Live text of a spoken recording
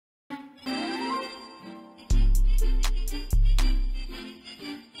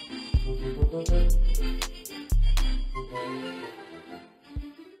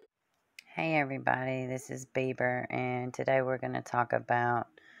Hey everybody, this is Bieber, and today we're going to talk about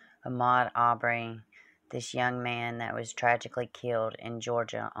Ahmaud Arbery, this young man that was tragically killed in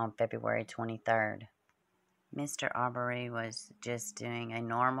Georgia on February 23rd. Mr. Arbery was just doing a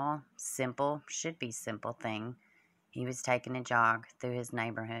normal, should be simple thing. He was taking a jog through his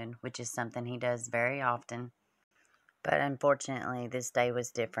neighborhood, which is something he does very often. But unfortunately, this day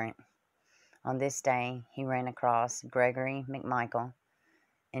was different. On this day, he ran across Gregory McMichael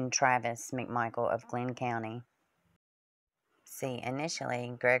and Travis McMichael of Glenn County. See,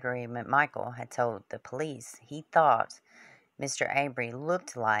 initially, Gregory McMichael had told the police he thought Mr. Arbery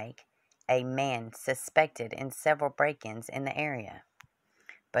looked like a man suspected in several break-ins in the area.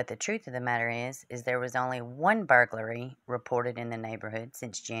 But the truth of the matter is there was only one burglary reported in the neighborhood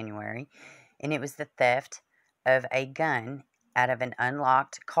since January, and it was the theft of a gun out of an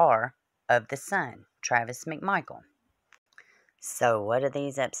unlocked car of the son, Travis McMichael. So what do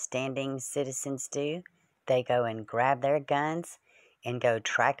these upstanding citizens do? They go and grab their guns and go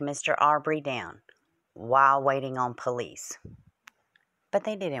track Mr. Arbery down while waiting on police. But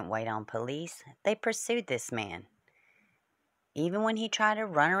they didn't wait on police. They pursued this man. Even when he tried to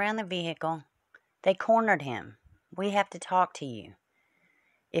run around the vehicle, they cornered him. We have to talk to you.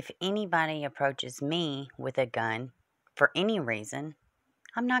 If anybody approaches me with a gun for any reason,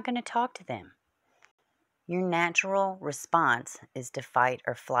 I'm not going to talk to them. Your natural response is to fight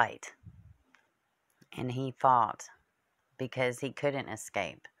or flight. And he fought because he couldn't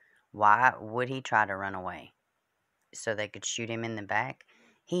escape. Why would he try to run away? So they could shoot him in the back?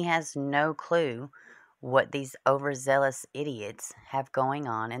 He has no clue what these overzealous idiots have going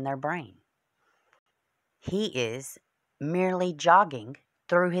on in their brain. He is merely jogging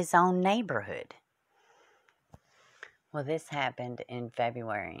through his own neighborhood. Well, this happened in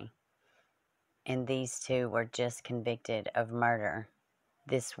February, and these two were just convicted of murder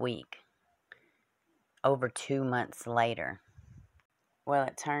this week, over 2 months later. Well,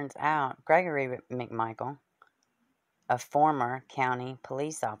 it turns out Gregory McMichael, a former county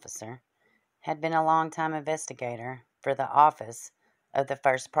police officer, had been a long-time investigator for the office of the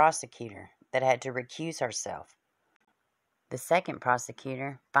first prosecutor that had to recuse herself. The second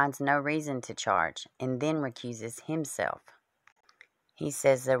prosecutor finds no reason to charge and then recuses himself. He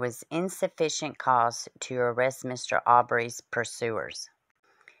says there was insufficient cause to arrest Mr. Arbery's pursuers.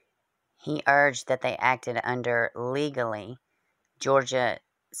 He urged that they acted under legally Georgia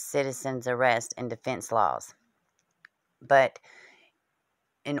citizens arrest and defense laws. But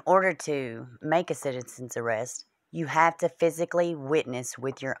in order to make a citizen's arrest, you have to physically witness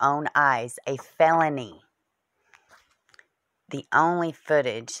with your own eyes a felony. The only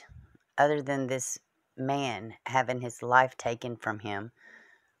footage, other than this man having his life taken from him,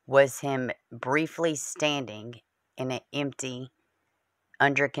 was him briefly standing in an empty,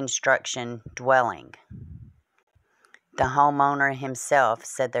 under construction dwelling. The homeowner himself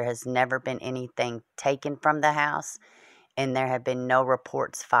said there has never been anything taken from the house, and there have been no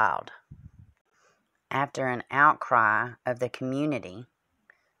reports filed. After an outcry of the community,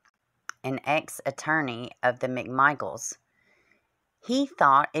 an ex-attorney of the McMichaels, he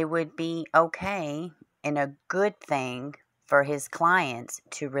thought it would be okay and a good thing for his clients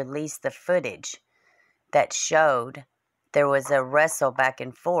to release the footage that showed there was a wrestle back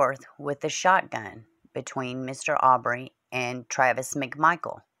and forth with a shotgun between Mr. Arbery and Travis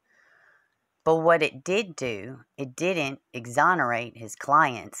McMichael. But what it did do, it didn't exonerate his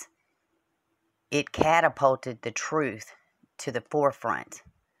clients. It catapulted the truth to the forefront.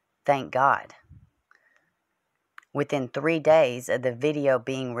 Thank God. Within 3 days of the video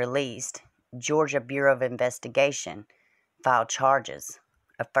being released, Georgia Bureau of Investigation filed charges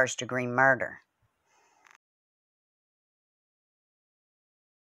of first-degree murder.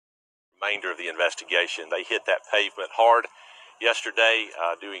 Remainder of the investigation, they hit that pavement hard yesterday,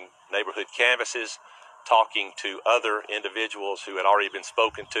 doing neighborhood canvasses, talking to other individuals who had already been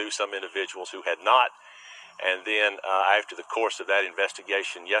spoken to, some individuals who had not. And then after the course of that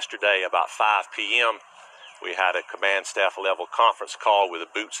investigation yesterday, about 5 p.m., we had a command staff level conference call with the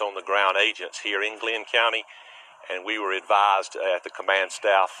boots on the ground agents here in Glenn County. And we were advised at the command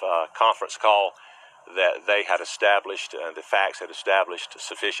staff conference call that they had established, the facts had established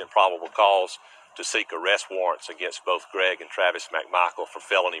sufficient probable cause to seek arrest warrants against both Greg and Travis McMichael for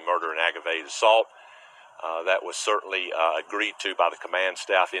felony murder and aggravated assault. That was certainly agreed to by the command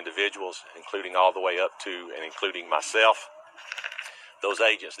staff individuals, including all the way up to and including myself. Those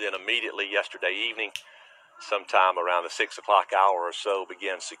agents then immediately yesterday evening, sometime around the 6 o'clock hour or so,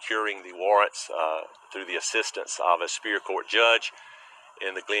 began securing the warrants through the assistance of a Superior Court judge.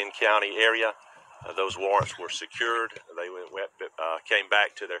 in the Glenn County area. Those warrants were secured. They came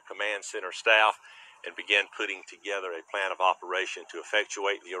back to their command center staff and began putting together a plan of operation to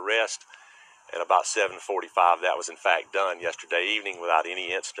effectuate the arrest. And about 7:45, that was in fact done yesterday evening without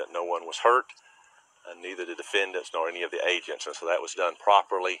any incident. No one was hurt, neither the defendants nor any of the agents. And so that was done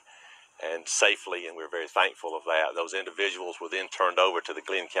properly and safely, and we're very thankful of that. Those individuals were then turned over to the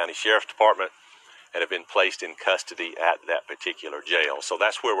Glenn County Sheriff's Department and have been placed in custody at that particular jail. So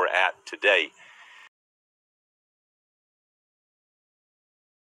that's where we're at today.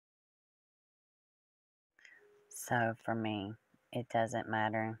 So for me, it doesn't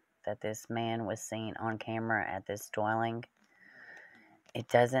matter that this man was seen on camera at this dwelling. It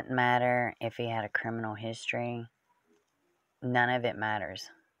doesn't matter if he had a criminal history. None of it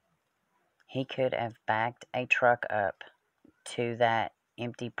matters. He could have backed a truck up to that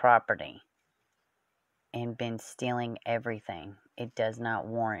empty property and been stealing everything. It does not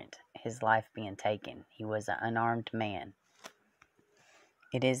warrant his life being taken. He was an unarmed man.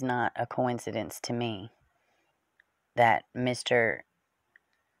 It is not a coincidence to me that Mr.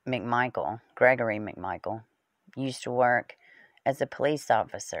 McMichael, Gregory McMichael, used to work as a police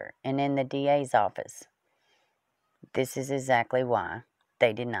officer and in the DA's office. This is exactly why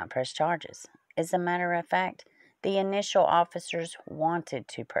they did not press charges. As a matter of fact, the initial officers wanted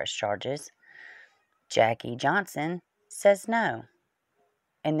to press charges. Jackie Johnson says no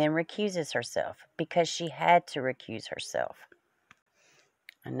and then recuses herself because she had to recuse herself.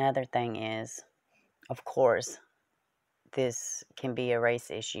 Another thing is, of course, this can be a race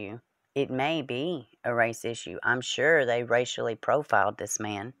issue. It may be a race issue. I'm sure they racially profiled this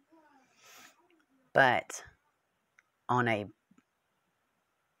man. But on a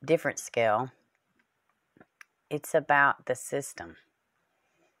different scale, it's about the system.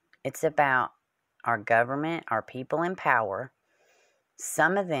 It's about our government, our people in power.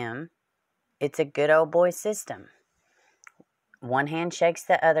 Some of them, it's a good old boy system. One hand shakes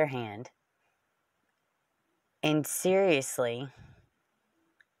the other hand. And seriously,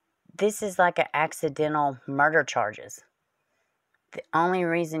 this is like an accidental murder charges. The only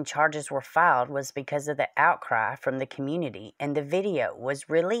reason charges were filed was because of the outcry from the community, and the video was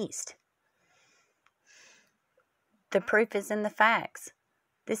released. The proof is in the facts.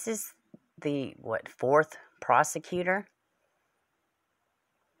 This is the, fourth prosecutor?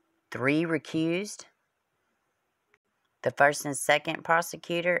 3 recused? The first and second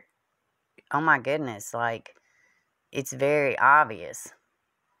prosecutor? Oh my goodness, it's very obvious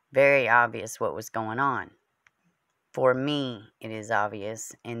what was going on. For me, it is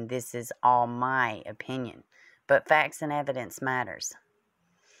obvious, and this is all my opinion. But facts and evidence matters.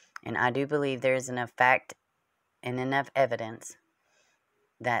 And I do believe there is enough fact and enough evidence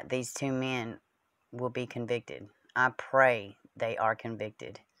that these 2 men will be convicted. I pray they are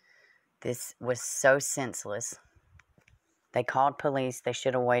convicted. This was so senseless. They called police. They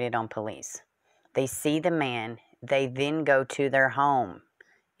should have waited on police. They see the man. They then go to their home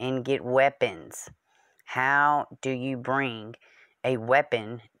and get weapons. How do you bring a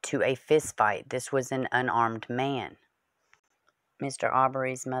weapon to a fist fight? This was an unarmed man. Mr.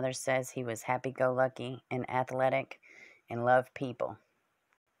 Arbery's mother says he was happy-go-lucky and athletic and loved people.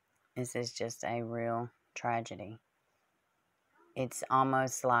 This is just a real tragedy. It's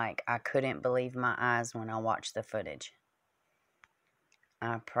almost like I couldn't believe my eyes when I watched the footage.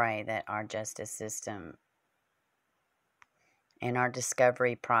 I pray that our justice system and our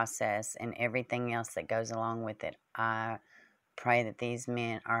discovery process and everything else that goes along with it, I pray that these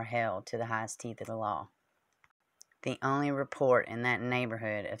men are held to the highest teeth of the law. The only report in that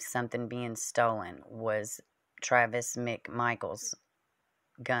neighborhood of something being stolen was Travis McMichael's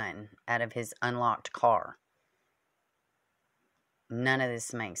gun out of his unlocked car. None of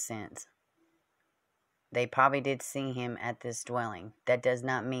this makes sense. They probably did see him at this dwelling. That does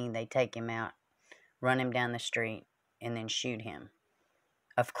not mean they take him out, run him down the street, and then shoot him.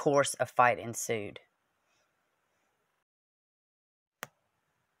 Of course, a fight ensued.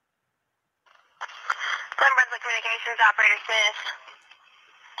 Communications Operator Smith.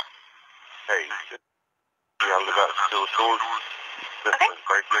 Hey, I'm about to steal a sword. Okay.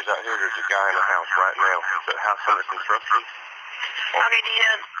 Breakers out here. There's a guy in the house right now. Is that house under construction? Okay, do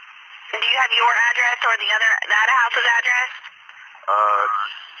you have your address or that house's address?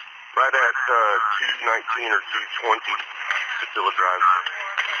 Right at 219 or 220 Priscilla Drive.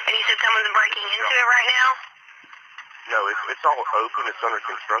 And you said someone's breaking into it right now? No, it's all open. It's under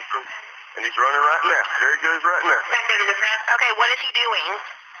construction. And he's running right now. There he goes right now. Okay, what is he doing?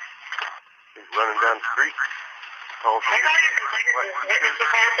 He's running down the street. Oh,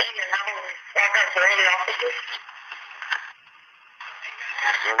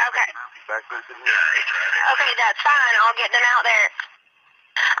 Okay. Back into the Okay, that's fine. I'll get them out there.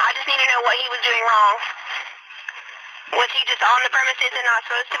 I just need to know what he was doing wrong. Was he just on the premises and not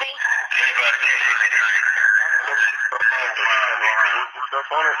supposed to be? Stuff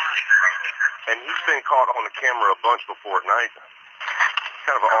on it. And he's been caught on the camera a bunch before at night.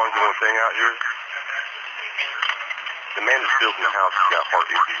 Kind of an ongoing thing out here. The man that's building the house has got heart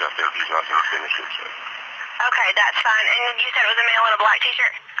issues. I think he's not going to finish it. So. Okay, that's fine. And you said it was a male in a black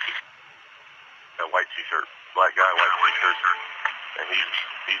t-shirt? A white t-shirt. Black guy, white t-shirt. And he's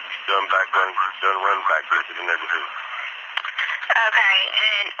done running back into the neighborhood. Okay,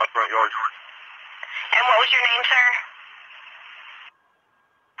 and... Our front yard. And what was your name, sir?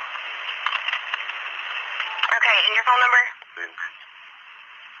 Okay, and your phone number?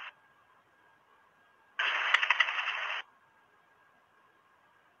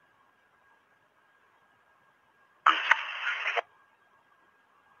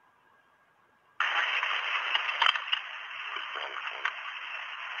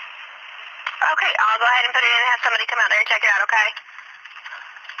 Okay, I'll go ahead and put it in and have somebody come out there and check it out, okay?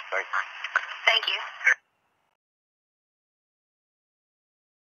 Thanks. Thank you.